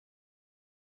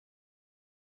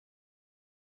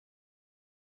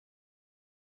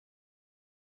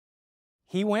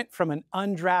He went from an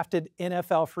undrafted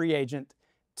NFL free agent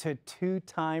to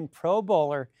two-time Pro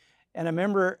Bowler and a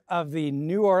member of the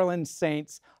New Orleans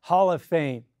Saints Hall of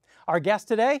Fame. Our guest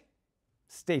today?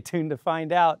 Stay tuned to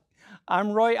find out.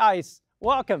 I'm Roy Ice.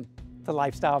 Welcome to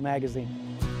Lifestyle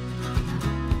Magazine.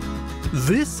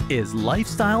 This is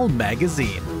Lifestyle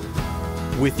Magazine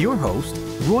with your host,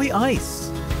 Roy Ice,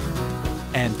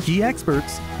 and key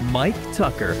experts Mike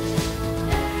Tucker,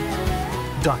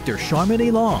 Dr.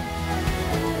 Charmaine Long,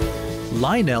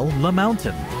 Lionel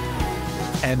LaMountain,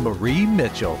 and Marie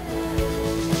Mitchell.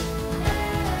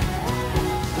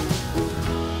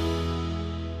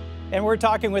 And we're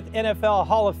talking with NFL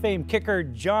Hall of Fame kicker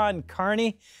John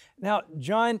Carney. Now,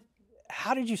 John,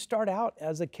 how did you start out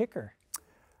as a kicker?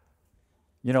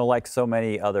 You know, like so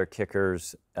many other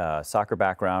kickers, soccer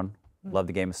background, loved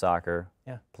the game of soccer,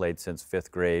 played since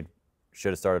 5th grade,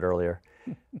 should have started earlier.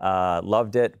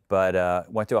 Loved it,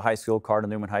 but went to a high school,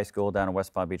 Cardinal Newman High School down in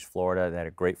West Palm Beach, Florida. They had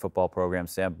a great football program.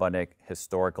 Sam Budnick,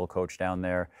 historical coach down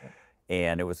there.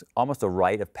 And it was almost a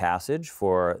rite of passage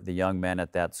for the young men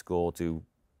at that school to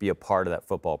be a part of that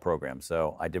football program.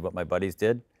 So I did what my buddies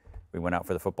did. We went out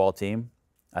for the football team.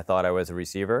 I thought I was a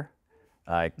receiver.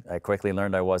 I quickly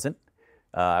learned I wasn't.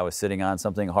 I was sitting on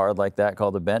something hard like that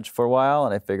called the bench for a while,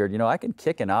 and I figured, you know, I can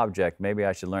kick an object. Maybe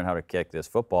I should learn how to kick this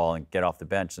football and get off the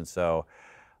bench. And so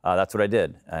that's what I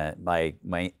did.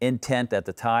 My intent at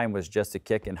the time was just to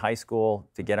kick in high school,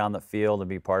 to get on the field and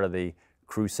be part of the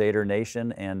Crusader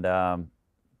Nation, and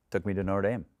took me to Notre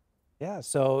Dame. Yeah,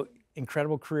 so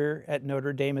incredible career at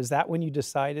Notre Dame. Is that when you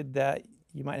decided that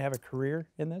you might have a career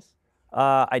in this?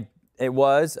 It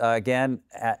was, again,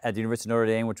 at the University of Notre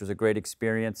Dame, which was a great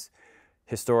experience.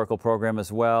 Historical program as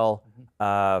well.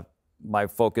 My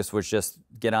focus was just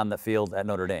get on the field at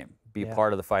Notre Dame, be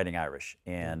part of the Fighting Irish.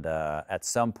 And at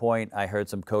some point, I heard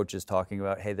some coaches talking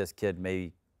about, hey, this kid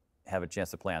may have a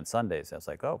chance to play on Sundays. I was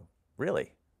like, oh,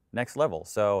 really? Next level.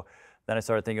 So then I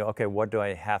started thinking, okay, what do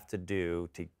I have to do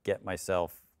to get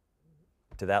myself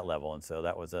to that level? And so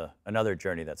that was another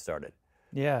journey that started.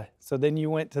 Yeah. So then you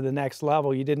went to the next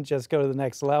level. You didn't just go to the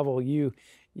next level. You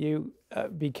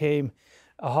became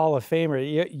a Hall of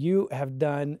Famer. You have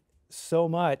done so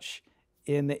much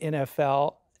in the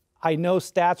NFL. I know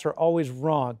stats are always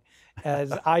wrong.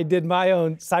 As I did my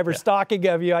own cyber stalking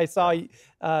of you, I saw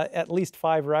at least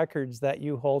 5 records that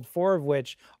you hold, 4 of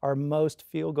which are most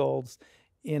field goals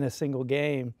in a single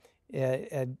game.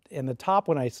 And the top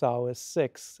one I saw was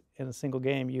 6 in a single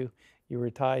game. You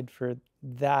were tied for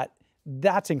that.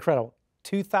 That's incredible.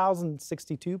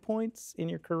 2,062 points in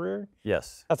your career?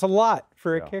 Yes. That's a lot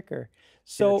for a kicker.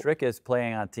 So the trick is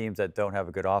playing on teams that don't have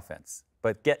a good offense,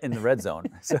 but get in the red zone.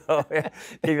 So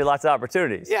give you lots of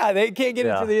opportunities. Yeah, they can't get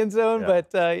into the end zone, but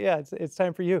it's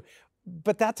time for you.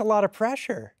 But that's a lot of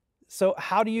pressure. So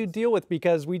how do you deal with,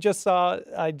 because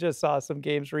I just saw some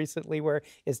games recently where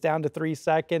it's down to 3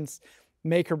 seconds,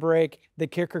 make or break, the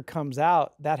kicker comes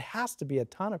out. That has to be a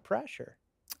ton of pressure.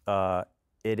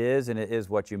 It is, and it is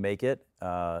what you make it.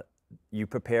 You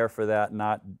prepare for that,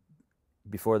 not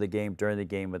before the game, during the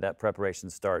game, but that preparation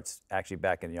starts actually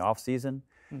back in the off season.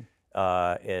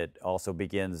 It also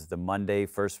begins the Monday,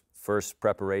 first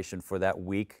preparation for that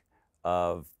week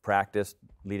of practice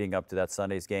leading up to that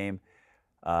Sunday's game.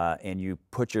 And you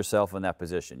put yourself in that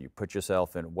position. You put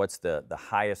yourself in what's the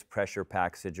highest pressure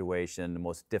pack situation, the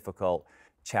most difficult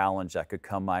challenge that could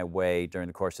come my way during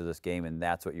the course of this game, and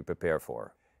that's what you prepare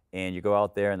for. And you go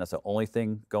out there, and that's the only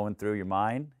thing going through your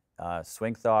mind.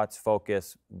 Swing thoughts,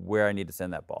 focus, where I need to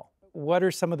send that ball. What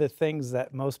are some of the things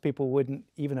that most people wouldn't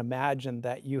even imagine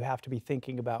that you have to be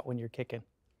thinking about when you're kicking?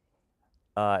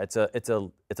 It's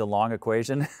a long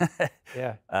equation.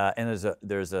 Yeah. And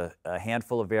there's a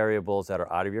handful of variables that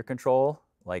are out of your control,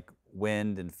 like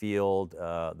wind and field.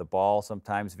 The ball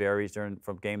sometimes varies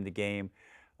from game to game.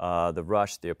 The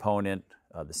rush, the opponent,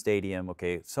 the stadium.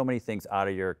 Okay, so many things out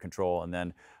of your control. And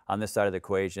then on this side of the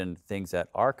equation, things that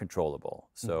are controllable.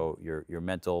 So your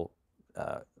mental,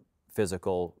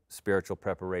 physical, spiritual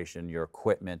preparation, your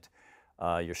equipment,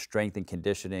 your strength and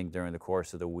conditioning during the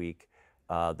course of the week,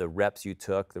 the reps you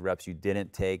took, the reps you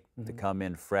didn't take to come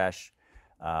in fresh,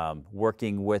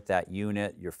 working with that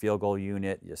unit, your field goal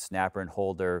unit, your snapper and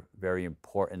holder, very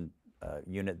important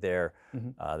unit there.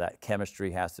 That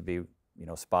chemistry has to be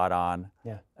spot on.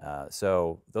 Yeah.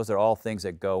 So those are all things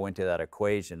that go into that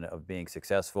equation of being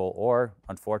successful, or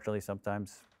unfortunately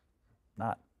sometimes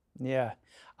not. Yeah.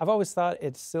 I've always thought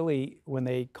it's silly when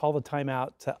they call the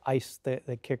timeout to ice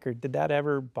the kicker. Did that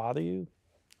ever bother you?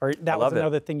 Or that was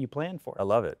another thing you planned for? I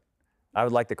love it. I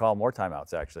would like to call more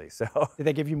timeouts, actually. So did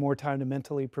they give you more time to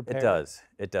mentally prepare? It does.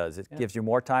 It does. It gives you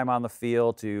more time on the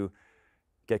field to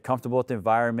get comfortable with the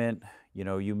environment. You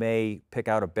know, you may pick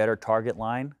out a better target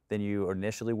line than you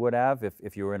initially would have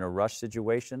if you were in a rush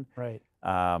situation. Right.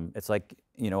 It's like,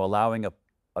 you know, allowing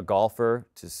a golfer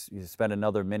to spend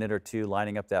another minute or two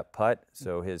lining up that putt,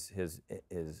 so his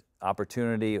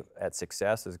opportunity at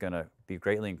success is going to be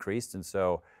greatly increased. And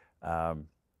so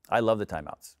I love the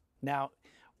timeouts. Now,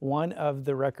 one of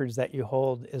the records that you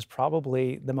hold is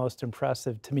probably the most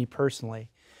impressive to me personally.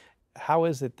 How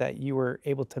is it that you were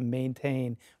able to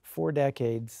maintain 4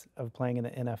 decades of playing in the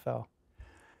NFL?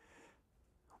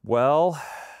 Well,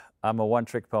 I'm a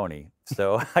one-trick pony,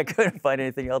 so I couldn't find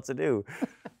anything else to do.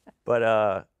 But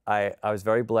I was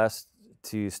very blessed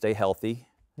to stay healthy.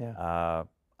 Yeah.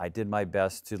 I did my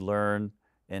best to learn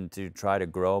and to try to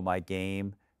grow my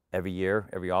game every year,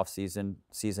 every off season.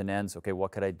 Season ends, okay,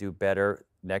 what could I do better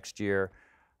next year?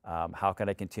 How can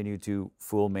I continue to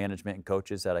fool management and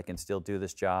coaches that I can still do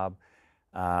this job?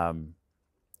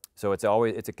 So it's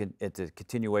a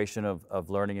continuation of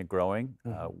learning and growing.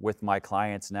 With my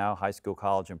clients now, high school,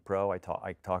 college, and pro, I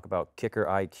talk about kicker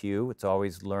IQ. It's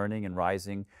always learning and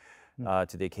rising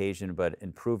to the occasion, but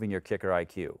improving your kicker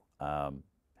IQ.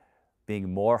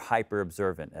 Being more hyper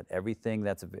observant at everything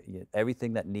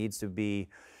that needs to be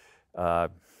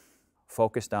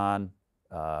focused on,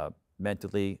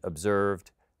 mentally observed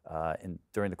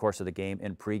during the course of the game,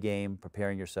 in pregame,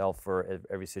 preparing yourself for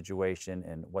every situation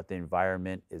and what the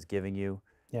environment is giving you,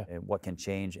 and what can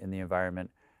change in the environment.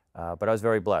 But I was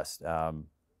very blessed,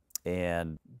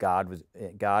 and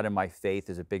God and my faith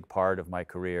is a big part of my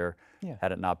career. Yeah.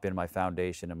 Had it not been my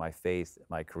foundation and my faith,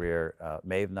 my career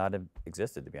may have not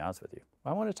existed, to be honest with you.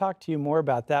 I want to talk to you more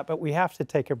about that, but we have to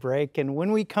take a break. And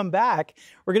when we come back,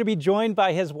 we're going to be joined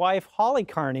by his wife, Holly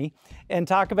Carney, and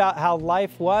talk about how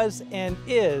life was and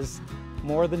is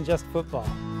more than just football.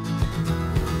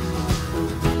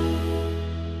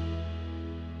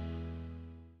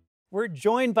 We're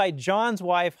joined by John's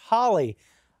wife, Holly.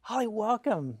 Holly,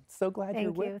 welcome. So glad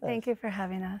you're with us. Thank you for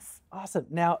having us. Awesome.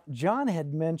 Now, John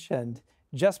had mentioned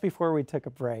just before we took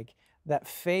a break that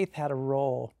faith had a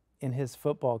role in his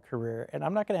football career. And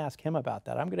I'm not going to ask him about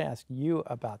that. I'm going to ask you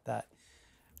about that.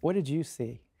 What did you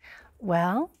see?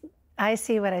 Well, I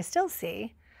see what I still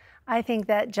see. I think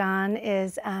that John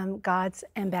is God's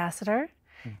ambassador.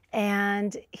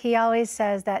 And he always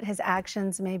says that his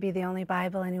actions may be the only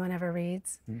Bible anyone ever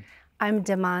reads. I'm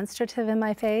demonstrative in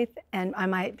my faith, and I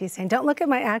might be saying, don't look at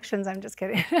my actions. I'm just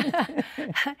kidding.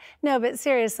 No, but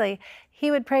seriously, he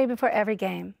would pray before every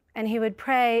game, and he would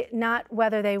pray not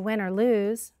whether they win or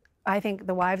lose. I think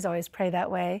the wives always pray that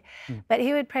way, but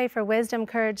he would pray for wisdom,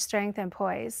 courage, strength, and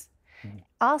poise.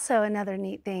 Also, another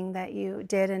neat thing that you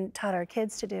did and taught our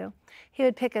kids to do, he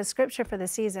would pick a scripture for the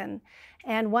season.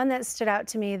 And one that stood out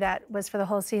to me that was for the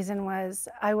whole season was,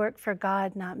 I work for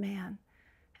God, not man.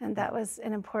 And that was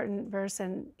an important verse,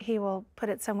 and he will put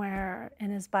it somewhere in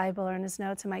his Bible or in his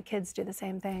notes, and my kids do the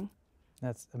same thing.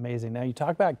 That's amazing. Now, you talk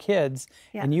about kids,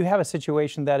 and you have a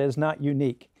situation that is not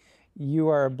unique. You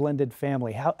are a blended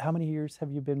family. How many years have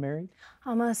you been married?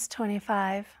 Almost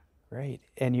 25. Great.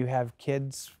 And you have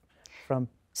kids from?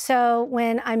 So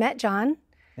when I met John,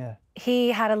 he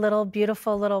had a little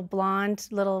beautiful little blonde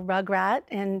little rugrat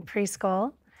in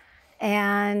preschool.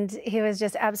 And he was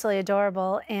just absolutely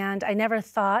adorable. And I never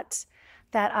thought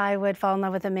that I would fall in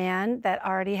love with a man that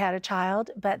already had a child,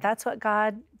 but that's what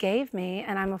God gave me.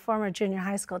 And I'm a former junior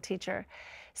high school teacher.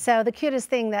 So the cutest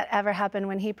thing that ever happened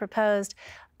when he proposed,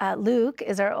 Luke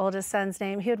is our oldest son's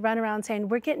name, he would run around saying,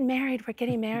 we're getting married, we're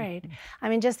getting married. I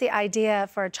mean, just the idea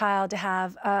for a child to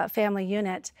have a family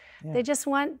unit, they just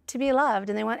want to be loved,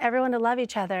 and they want everyone to love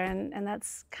each other, and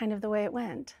that's kind of the way it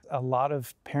went. A lot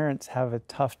of parents have a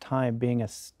tough time being a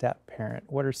step parent.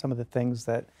 What are some of the things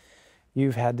that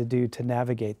you've had to do to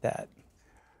navigate that?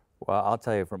 Well, I'll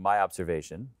tell you from my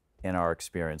observation and our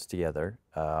experience together,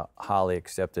 Holly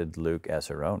accepted Luke as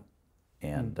her own,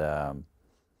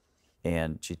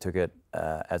 and she took it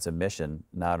as a mission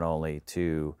not only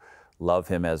to love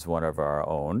him as one of our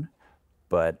own,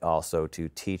 but also to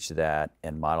teach that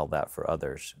and model that for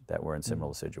others that were in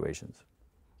similar situations.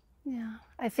 Yeah,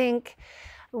 I think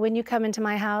when you come into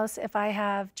my house, if I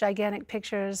have gigantic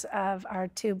pictures of our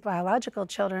 2 biological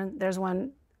children, there's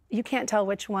one, you can't tell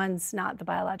which one's not the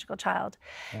biological child.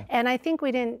 And I think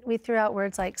we threw out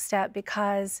words like step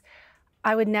because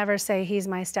I would never say he's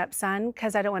my stepson,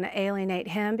 because I don't want to alienate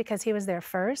him, because he was there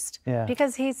first.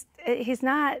 Because he's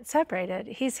not separated.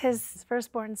 He's his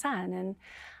firstborn son.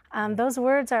 And those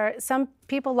words are, some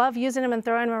people love using them and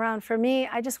throwing them around. For me,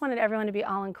 I just wanted everyone to be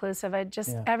all-inclusive.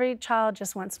 Every child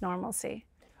just wants normalcy.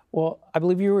 Well, I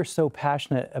believe you were so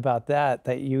passionate about that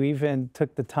that you even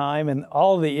took the time and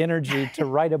all the energy to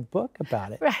write a book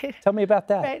about it. Right. Tell me about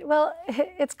that. Right. Well,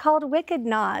 it's called Wicked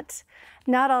Not.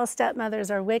 Not all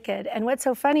stepmothers are wicked. And what's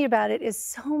so funny about it is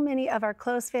so many of our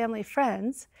close family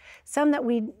friends, some that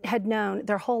we had known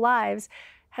their whole lives,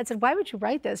 had said, why would you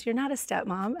write this? You're not a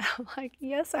stepmom. I'm like,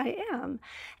 yes, I am.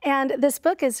 And this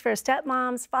book is for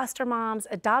stepmoms, foster moms,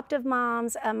 adoptive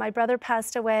moms. My brother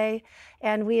passed away,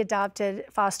 and we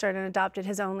fostered and adopted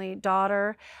his only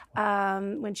daughter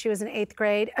when she was in 8th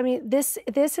grade. I mean, this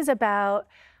is about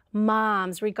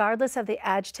moms, regardless of the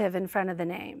adjective in front of the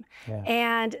name. Yeah.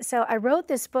 And so I wrote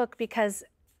this book because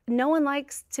no one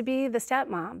likes to be the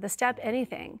stepmom, the step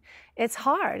anything. It's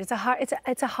hard. It's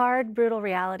a hard, brutal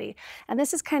reality. And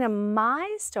this is kind of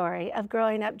my story of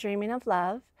growing up dreaming of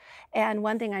love. And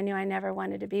one thing I knew I never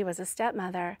wanted to be was a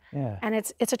stepmother. Yeah. And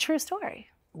it's a true story.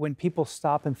 When people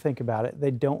stop and think about it,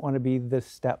 they don't want to be the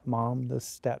stepmom, the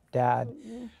stepdad.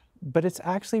 Mm-hmm. But it's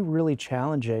actually really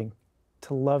challenging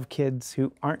to love kids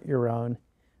who aren't your own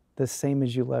the same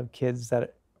as you love kids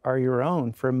that are your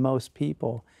own for most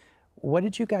people. What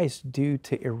did you guys do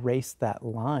to erase that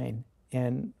line,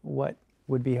 and what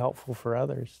would be helpful for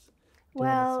others?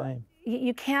 Well,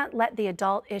 you can't let the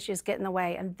adult issues get in the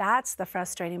way, and that's the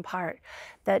frustrating part.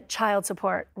 That child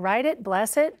support, write it,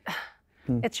 bless it,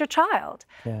 it's your child.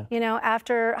 Yeah. You know,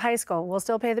 after high school, we'll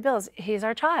still pay the bills. He's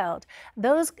our child.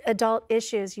 Those adult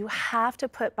issues you have to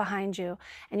put behind you,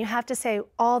 and you have to say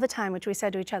all the time, which we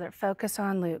said to each other, focus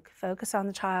on Luke, focus on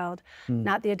the child,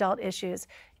 not the adult issues.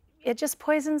 It just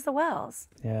poisons the wells.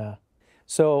 Yeah.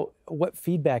 So what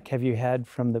feedback have you had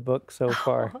from the book so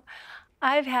far?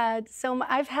 I've had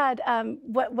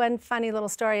one funny little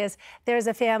story is there's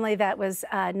a family that was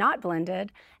not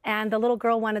blended, and the little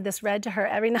girl wanted this read to her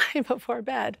every night before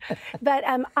bed. But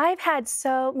I've had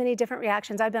so many different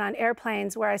reactions. I've been on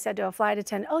airplanes where I said to a flight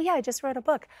attendant, oh yeah, I just wrote a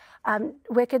book,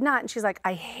 Wicked Not. And she's like,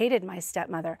 I hated my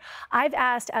stepmother. I've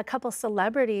asked a couple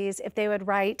celebrities if they would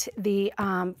write the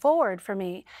foreword for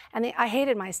me, and I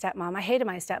hated my stepmom. I hated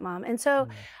my stepmom. And so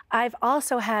I've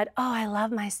also had, oh, I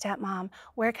love my stepmom.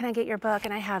 Where can I get your book?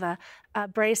 And I have a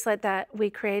bracelet that we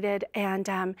created,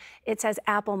 and it says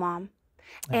Apple Mom.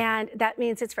 And that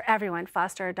means it's for everyone,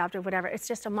 foster, adoptive, whatever. It's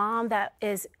just a mom that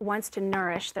wants to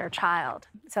nourish their child.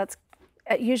 So it's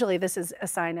usually this is a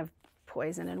sign of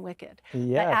poison and wicked.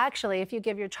 Yes. But actually, if you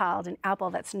give your child an apple,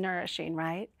 that's nourishing,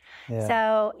 right? Yeah.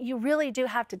 So you really do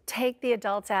have to take the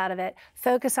adults out of it,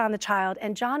 focus on the child.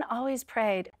 And John always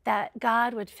prayed that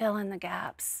God would fill in the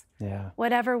gaps. Yeah.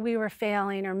 Whatever we were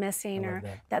failing or missing, or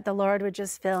that the Lord would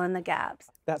just fill in the gaps.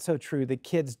 That's so true. The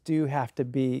kids do have to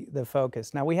be the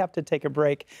focus. Now we have to take a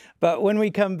break, but when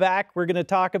we come back, we're going to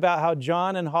talk about how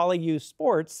John and Holly use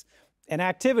sports and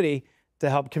activity to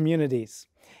help communities.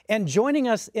 And joining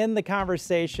us in the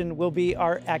conversation will be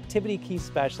our activity key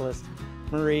specialist,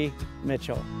 Marie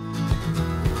Mitchell.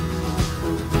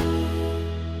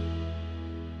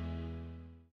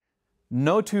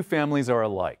 No two families are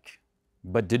alike.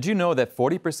 But did you know that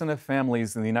 40% of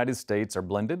families in the United States are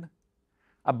blended?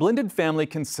 A blended family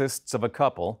consists of a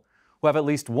couple who have at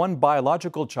least one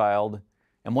biological child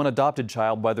and one adopted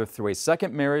child, whether through a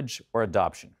second marriage or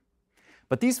adoption.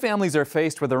 But these families are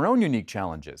faced with their own unique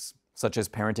challenges, such as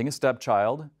parenting a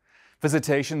stepchild,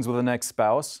 visitations with an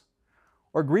ex-spouse,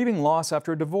 or grieving loss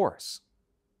after a divorce.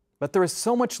 But there is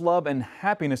so much love and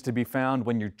happiness to be found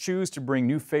when you choose to bring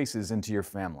new faces into your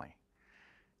family.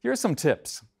 Here are some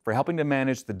tips for helping to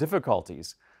manage the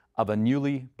difficulties of a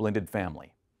newly blended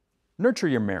family. Nurture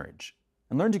your marriage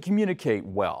and learn to communicate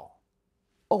well.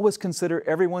 Always consider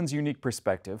everyone's unique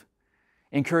perspective.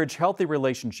 Encourage healthy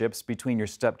relationships between your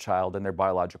stepchild and their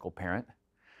biological parent.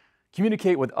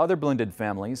 Communicate with other blended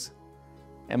families.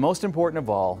 And most important of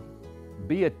all,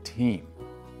 be a team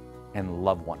and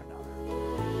love one another.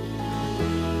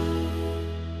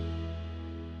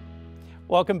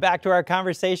 Welcome back to our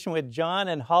conversation with John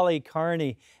and Holly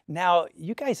Carney. Now,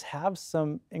 you guys have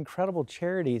some incredible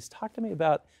charities. Talk to me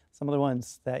about some of the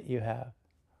ones that you have.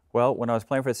 Well, when I was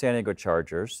playing for the San Diego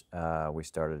Chargers, we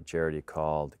started a charity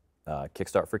called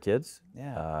Kickstart for Kids.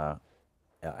 Yeah.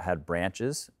 Had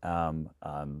branches,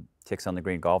 Kicks on the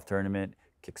Green Golf Tournament,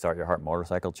 Kickstart Your Heart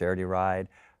motorcycle charity ride.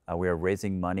 We are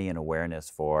raising money and awareness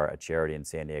for a charity in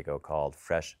San Diego called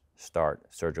Fresh Start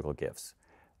Surgical Gifts.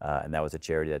 And that was a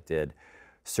charity that did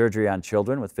surgery on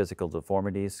children with physical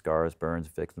deformities, scars, burns,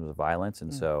 victims of violence.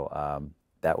 And so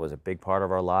that was a big part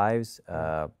of our lives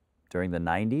during the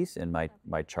 90s in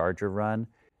my Charger run.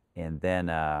 And then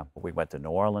we went to New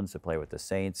Orleans to play with the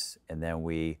Saints. And then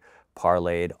we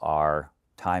parlayed our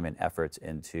time and efforts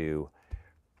into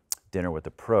Dinner with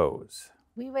the Pros.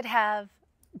 We would have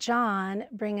John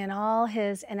bring in all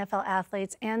his NFL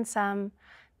athletes and some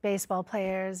baseball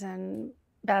players and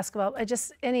basketball,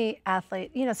 just any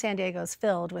athlete. You know, San Diego's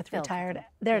filled with retired,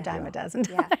 they're a dime a dozen,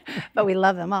 but we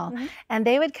love them all. And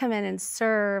they would come in and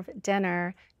serve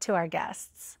dinner to our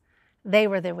guests. They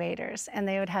were the waiters, and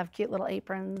they would have cute little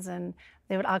aprons, and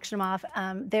they would auction them off.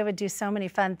 They would do so many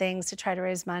fun things to try to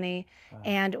raise money,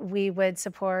 and we would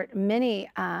support many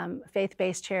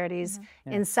faith-based charities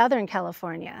in Southern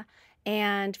California.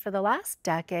 And for the last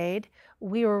decade,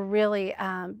 we were really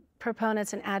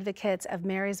proponents and advocates of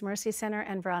Mary's Mercy Center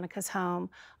and Veronica's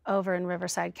Home over in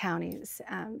Riverside counties,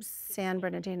 San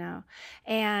Bernardino.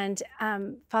 And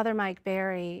Father Mike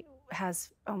Berry has,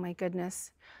 oh my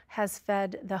goodness, has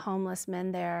fed the homeless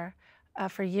men there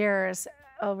for years,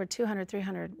 over 200,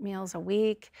 300 meals a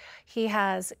week. He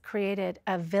has created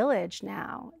a village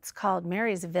now. It's called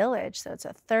Mary's Village, so it's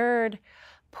a third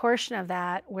portion of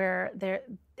that where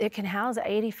it can house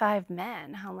 85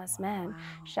 men, homeless men,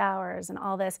 showers and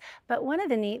all this. But one of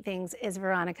the neat things is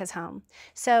Veronica's Home.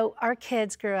 So our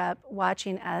kids grew up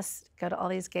watching us go to all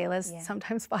these galas,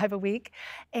 sometimes 5 a week.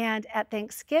 And at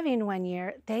Thanksgiving one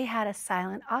year, they had a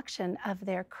silent auction of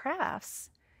their crafts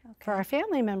for our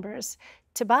family members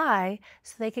to buy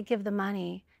so they could give the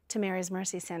money to Mary's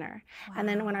Mercy Center. And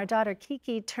then when our daughter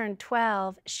Kiki turned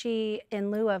 12, she, in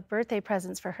lieu of birthday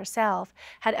presents for herself,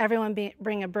 had everyone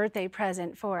bring a birthday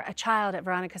present for a child at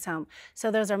Veronica's Home. So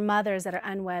those are mothers that are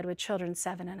unwed with children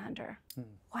 7 and under.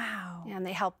 Wow. And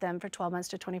they help them for 12 months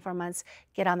to 24 months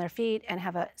get on their feet and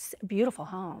have a beautiful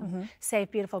home,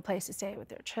 safe, beautiful place to stay with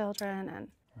their children. And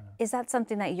is that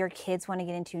something that your kids want to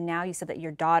get into now? You said that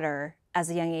your daughter, as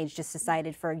a young age, just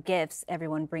decided for gifts,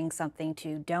 everyone brings something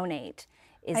to donate.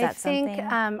 Is that something?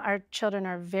 I think our children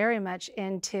are very much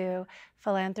into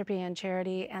philanthropy and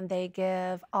charity, and they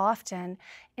give often.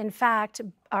 In fact,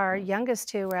 our youngest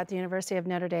 2 were at the University of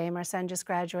Notre Dame. Our son just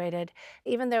graduated.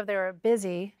 Even though they were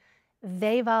busy,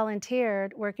 they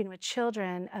volunteered working with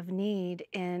children of need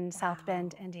in South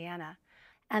Bend, Indiana.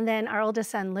 And then our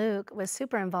oldest son, Luke, was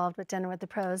super involved with Dinner with the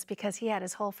Pros because he had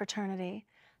his whole fraternity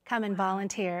come and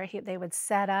volunteer. They would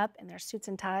set up in their suits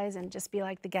and ties and just be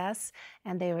like the guests,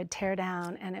 and they would tear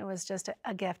down. And it was just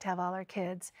a gift to have all our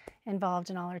kids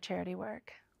involved in all our charity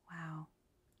work. Wow,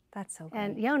 that's so great.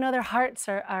 And you know, their hearts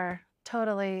are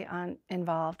totally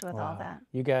involved with all that.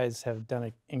 You guys have done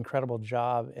an incredible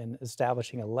job in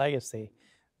establishing a legacy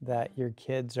that your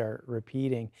kids are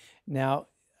repeating. Now,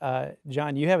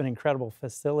 John, you have an incredible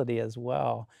facility as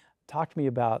well. Talk to me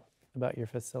about your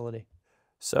facility.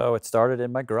 So it started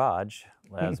in my garage,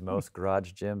 as most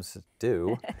garage gyms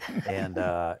do. And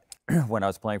when I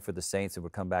was playing for the Saints and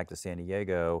would come back to San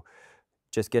Diego,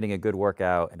 just getting a good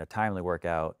workout and a timely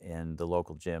workout in the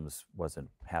local gyms wasn't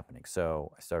happening.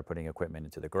 So I started putting equipment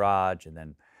into the garage, and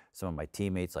then some of my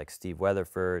teammates like Steve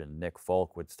Weatherford and Nick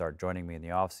Folk would start joining me in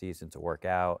the off season to work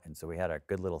out. And so we had a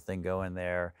good little thing going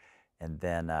there. And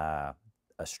then a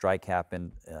strike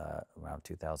happened around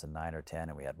 2009 or 10,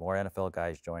 and we had more NFL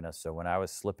guys join us. So when I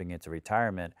was slipping into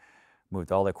retirement,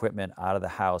 moved all the equipment out of the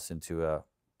house into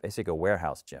basically a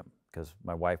warehouse gym, because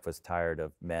my wife was tired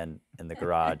of men in the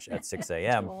garage at 6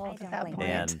 a.m.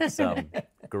 and some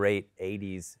great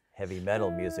 80s heavy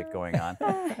metal music going on.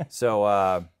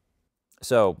 So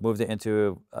moved it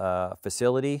into a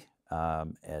facility.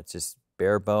 It's just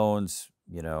bare bones,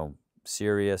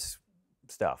 serious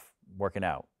stuff, working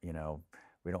out,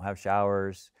 We don't have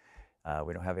showers,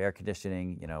 we don't have air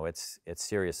conditioning, it's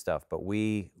serious stuff. But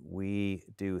we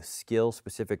do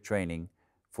skill-specific training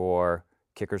for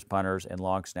kickers, punters, and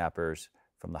long snappers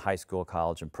from the high school,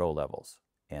 college, and pro levels.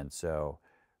 And so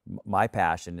my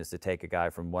passion is to take a guy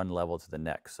from one level to the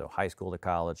next. So high school to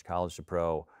college, college to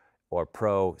pro, or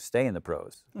pro, stay in the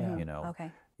pros.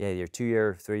 Okay. Yeah, your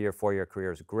 2-year, 3-year, 4-year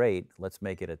career is great. Let's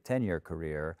make it a 10-year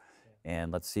career,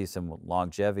 and let's see some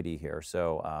longevity here.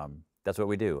 So that's what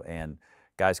we do. And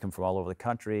guys come from all over the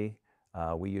country.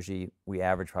 We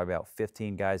average probably about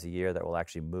 15 guys a year that will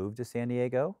actually move to San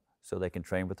Diego so they can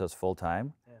train with us full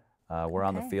time. We're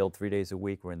on the field 3 days a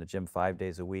week. We're in the gym 5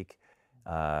 days a week.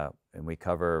 And we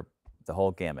cover the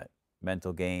whole gamut: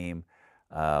 mental game,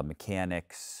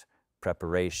 mechanics,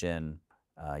 preparation,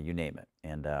 you name it.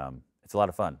 And it's a lot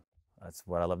of fun. That's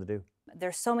what I love to do.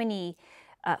 There's so many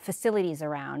facilities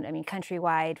around,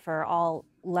 countrywide for all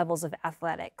levels of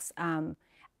athletics.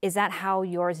 Is that how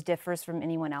yours differs from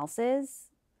anyone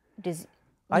else's?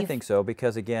 I think so,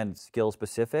 because again, skill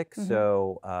specific. Mm-hmm.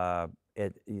 So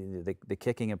the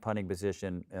kicking and punting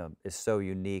position is so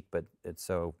unique, but it's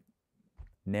so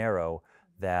narrow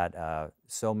that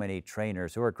so many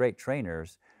trainers who are great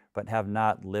trainers, but have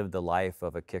not lived the life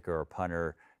of a kicker or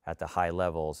punter at the high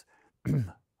levels,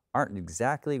 aren't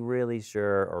exactly really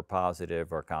sure or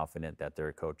positive or confident that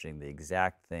they're coaching the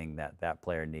exact thing that that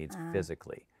player needs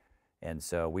physically. And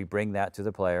so we bring that to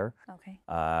the player. Okay.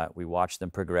 We watch them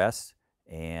progress,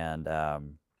 and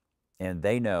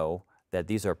they know that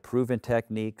these are proven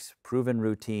techniques, proven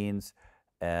routines.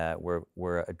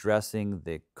 We're addressing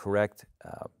the correct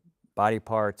body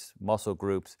parts, muscle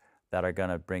groups that are going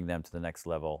to bring them to the next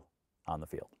level on the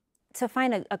field. To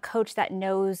find a coach that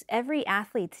knows every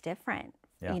athlete's different.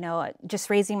 Yeah. You know, just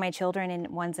raising my children, and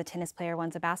one's a tennis player,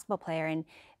 one's a basketball player, and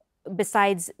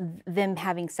besides them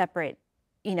having separate,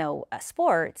 you know,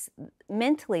 sports,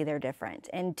 mentally they're different.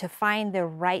 And to find the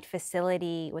right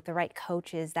facility with the right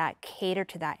coaches that cater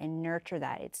to that and nurture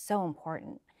that, it's so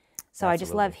important. So Absolutely. I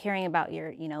just love hearing about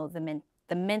your, you know,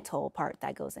 the mental part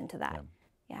that goes into that.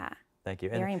 Yeah. Thank you.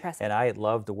 Very impressive. And I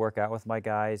love to work out with my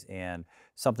guys, and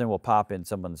something will pop in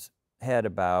someone's head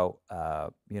about,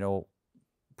 you know,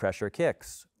 pressure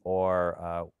kicks,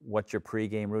 or what's your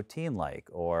pregame routine like,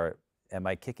 or am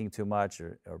I kicking too much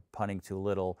or punting too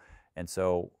little? And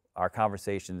so our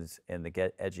conversations and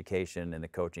the education and the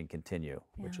coaching continue,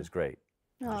 which is great.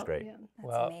 Which is great. Yeah.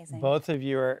 Well, amazing. both of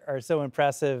you are so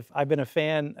impressive. I've been a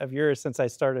fan of yours since I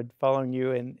started following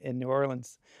you in New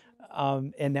Orleans.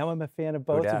 And now I'm a fan of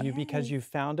both of you because you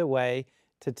found a way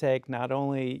to take not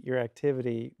only your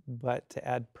activity, but to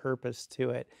add purpose to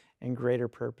it, and greater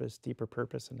purpose, deeper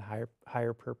purpose, and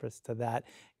higher purpose to that.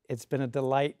 It's been a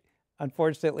delight.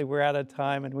 Unfortunately, we're out of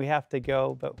time and we have to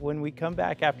go, but when we come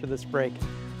back after this break,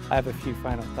 I have a few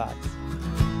final thoughts.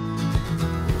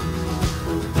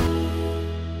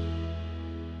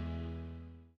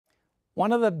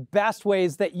 One of the best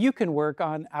ways that you can work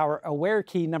on our Aware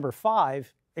Key number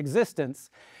 5, existence,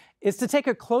 is to take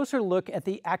a closer look at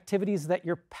the activities that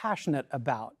you're passionate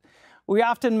about. We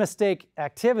often mistake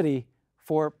activity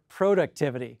for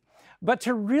productivity. But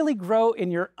to really grow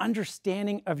in your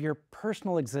understanding of your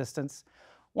personal existence,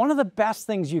 one of the best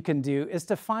things you can do is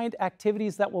to find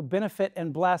activities that will benefit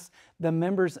and bless the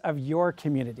members of your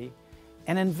community,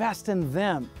 and invest in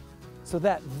them so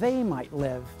that they might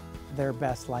live their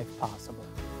best life possible.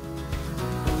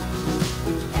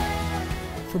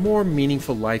 For more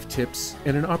meaningful life tips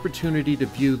and an opportunity to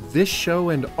view this show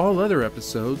and all other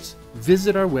episodes,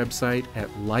 visit our website at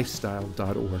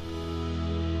lifestyle.org.